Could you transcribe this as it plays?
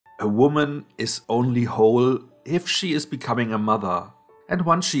A woman is only whole if she is becoming a mother, and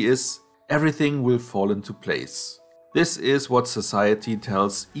once she is, everything will fall into place. This is what society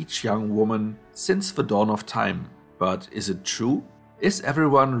tells each young woman since the dawn of time. But is it true? Is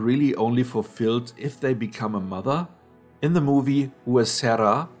everyone really only fulfilled if they become a mother? In the movie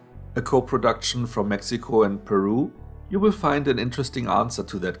Huesera, a co-production from Mexico and Peru, you will find an interesting answer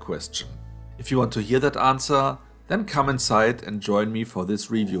to that question. If you want to hear that answer, then come inside and join me for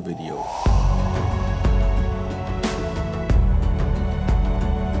this review video.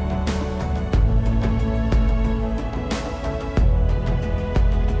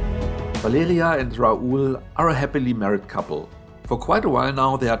 Valeria and Raúl are a happily married couple. For quite a while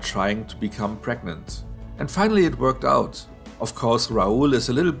now they are trying to become pregnant. And finally it worked out. Of course, Raúl is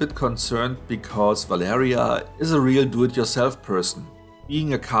a little bit concerned because Valeria is a real do-it-yourself person,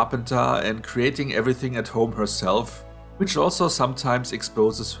 being a carpenter and creating everything at home herself, which also sometimes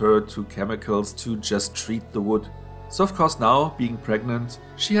exposes her to chemicals to just treat the wood. So of course now, being pregnant,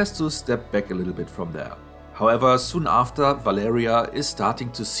 she has to step back a little bit from there. However, soon after, Valeria is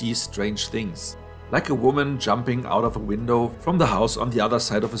starting to see strange things, like a woman jumping out of a window from the house on the other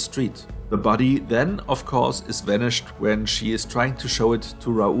side of a street. The body then, of course, is vanished when she is trying to show it to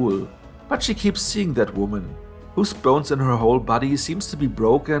Raúl. But she keeps seeing that woman, whose bones in her whole body seems to be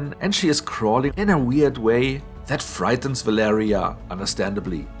broken, and she is crawling in a weird way that frightens Valeria,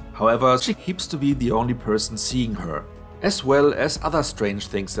 understandably. However, she keeps to be the only person seeing her, as well as other strange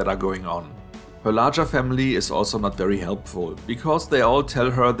things that are going on. Her larger family is also not very helpful, because they all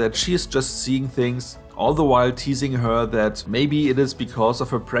tell her that she is just seeing things, all the while teasing her that maybe it is because of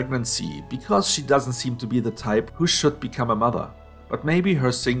her pregnancy, because she doesn't seem to be the type who should become a mother. But maybe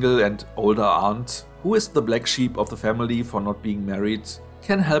her single and older aunt, who is the black sheep of the family for not being married,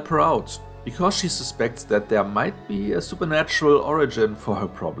 can help her out, because she suspects that there might be a supernatural origin for her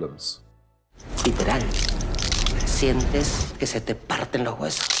problems. Literal. Sientes que se te parten los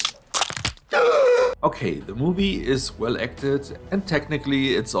huesos. Okay, the movie is well acted and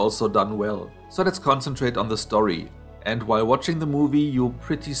technically it's also done well. So let's concentrate on the story. And while watching the movie, you'll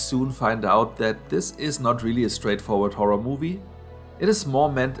pretty soon find out that this is not really a straightforward horror movie. It is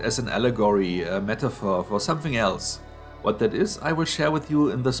more meant as an allegory, a metaphor for something else. What that is, I will share with you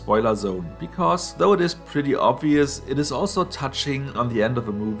in the spoiler zone, because though it is pretty obvious, it is also touching on the end of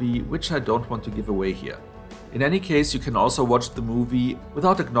a movie, which I don't want to give away here. In any case, you can also watch the movie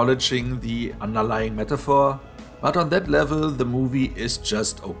without acknowledging the underlying metaphor, but on that level the movie is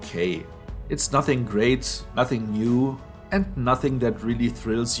just okay. It's nothing great, nothing new, and nothing that really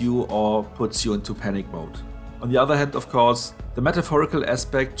thrills you or puts you into panic mode. On the other hand, of course, the metaphorical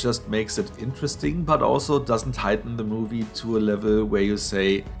aspect just makes it interesting, but also doesn't heighten the movie to a level where you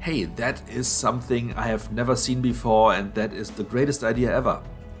say, hey, that is something I have never seen before and that is the greatest idea ever.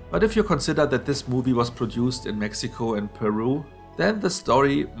 But if you consider that this movie was produced in Mexico and Peru, then the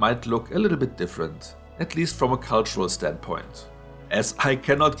story might look a little bit different, at least from a cultural standpoint. As I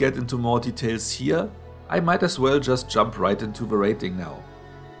cannot get into more details here, I might as well just jump right into the rating now.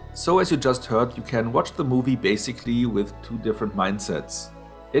 So as you just heard, you can watch the movie basically with two different mindsets.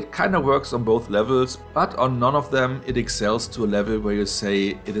 It kinda works on both levels, but on none of them it excels to a level where you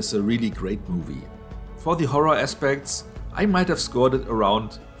say it is a really great movie. For the horror aspects, I might have scored it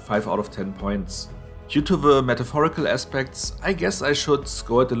around 5 out of 10 points. Due to the metaphorical aspects, I guess I should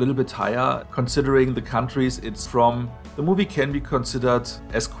score it a little bit higher. Considering the countries it's from, the movie can be considered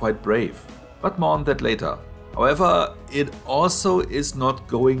as quite brave, but more on that later. However, it also is not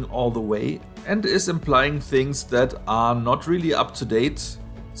going all the way and is implying things that are not really up to date,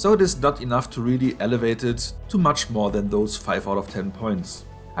 so it is not enough to really elevate it to much more than those 5 out of 10 points.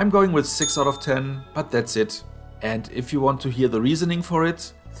 I'm going with 6 out of 10, but that's it. And if you want to hear the reasoning for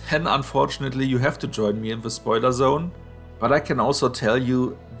it, then unfortunately you have to join me in the spoiler zone. But I can also tell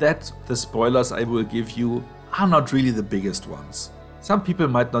you that the spoilers I will give you are not really the biggest ones. Some people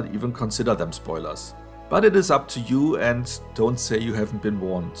might not even consider them spoilers. But it is up to you, and don't say you haven't been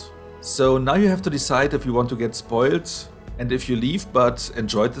warned. So now you have to decide if you want to get spoiled. And if you leave but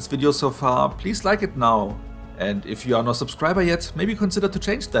enjoyed this video so far, please like it now. And if you are not a subscriber yet, maybe consider to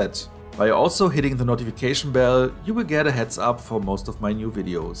change that. By also hitting the notification bell, you will get a heads up for most of my new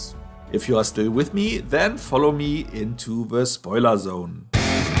videos. If you are still with me, then follow me into the spoiler zone.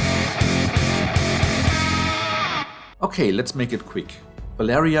 Okay, let's make it quick.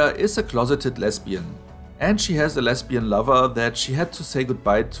 Valeria is a closeted lesbian, and she has a lesbian lover that she had to say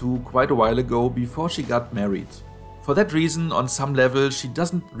goodbye to quite a while ago before she got married. For that reason, on some level, she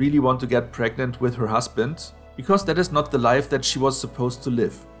doesn't really want to get pregnant with her husband, because that is not the life that she was supposed to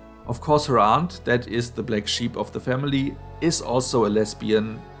live. Of course, her aunt, that is the black sheep of the family, is also a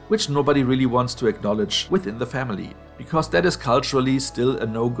lesbian which nobody really wants to acknowledge within the family, because that is culturally still a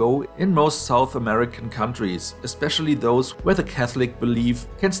no-go in most South American countries, especially those where the Catholic belief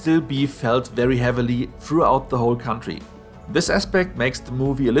can still be felt very heavily throughout the whole country. This aspect makes the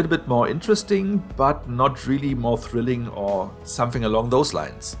movie a little bit more interesting, but not really more thrilling or something along those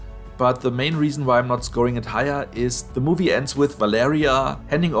lines. But the main reason why I'm not scoring it higher is the movie ends with Valeria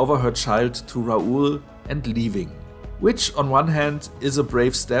handing over her child to Raúl and leaving. Which on one hand is a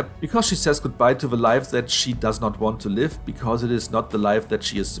brave step, because she says goodbye to the life that she does not want to live, because it is not the life that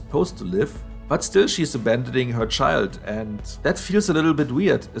she is supposed to live. But still she's abandoning her child, and that feels a little bit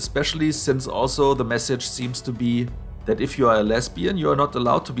weird, especially since also the message seems to be that if you are a lesbian, you are not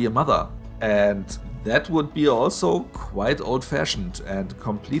allowed to be a mother. And that would be also quite old-fashioned and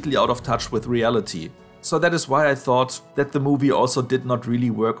completely out of touch with reality. So that is why I thought that the movie also did not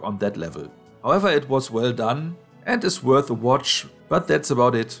really work on that level. However, it was well done and is worth a watch, but that's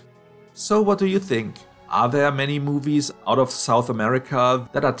about it. So what do you think? Are there many movies out of South America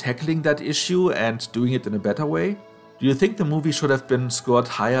that are tackling that issue and doing it in a better way? Do you think the movie should have been scored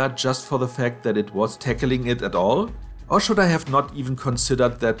higher just for the fact that it was tackling it at all? Or should I have not even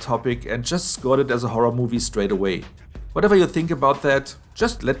considered that topic and just scored it as a horror movie straight away? Whatever you think about that,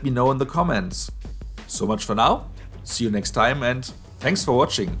 just let me know in the comments. So much for now, see you next time and thanks for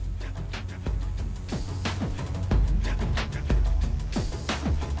watching.